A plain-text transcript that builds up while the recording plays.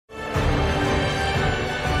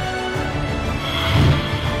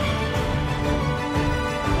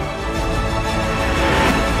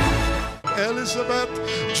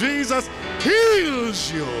Jesus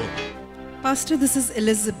heals you. Pastor, this is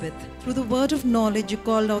Elizabeth. Through the word of knowledge, you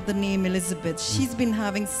called out the name Elizabeth. She's been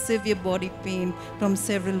having severe body pain from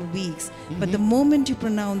several weeks. But the moment you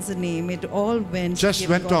pronounce the name, it all went. Just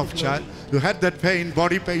went off, child. You had that pain,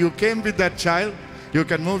 body pain. You came with that child. You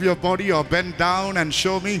can move your body or bend down and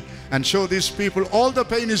show me and show these people. All the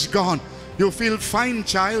pain is gone. You feel fine,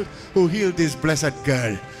 child, who healed this blessed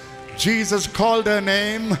girl. Jesus called her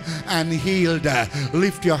name and healed her.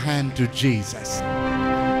 Lift your hand to Jesus.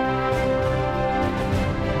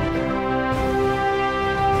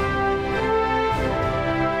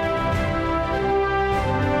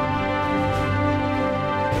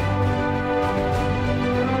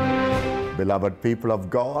 Beloved people of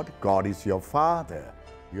God, God is your Father.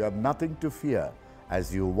 You have nothing to fear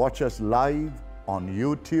as you watch us live on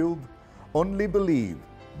YouTube. Only believe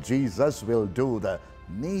Jesus will do the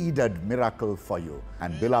needed miracle for you.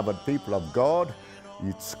 And beloved people of God,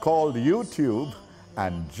 it's called YouTube,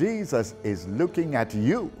 and Jesus is looking at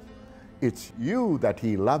you. It's you that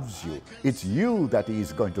He loves you. It's you that He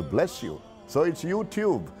is going to bless you. So it's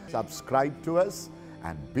YouTube. Subscribe to us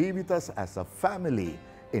and be with us as a family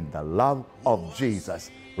in the love of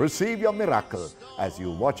Jesus. Receive your miracle as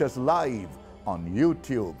you watch us live on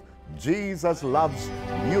YouTube. Jesus loves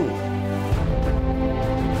you.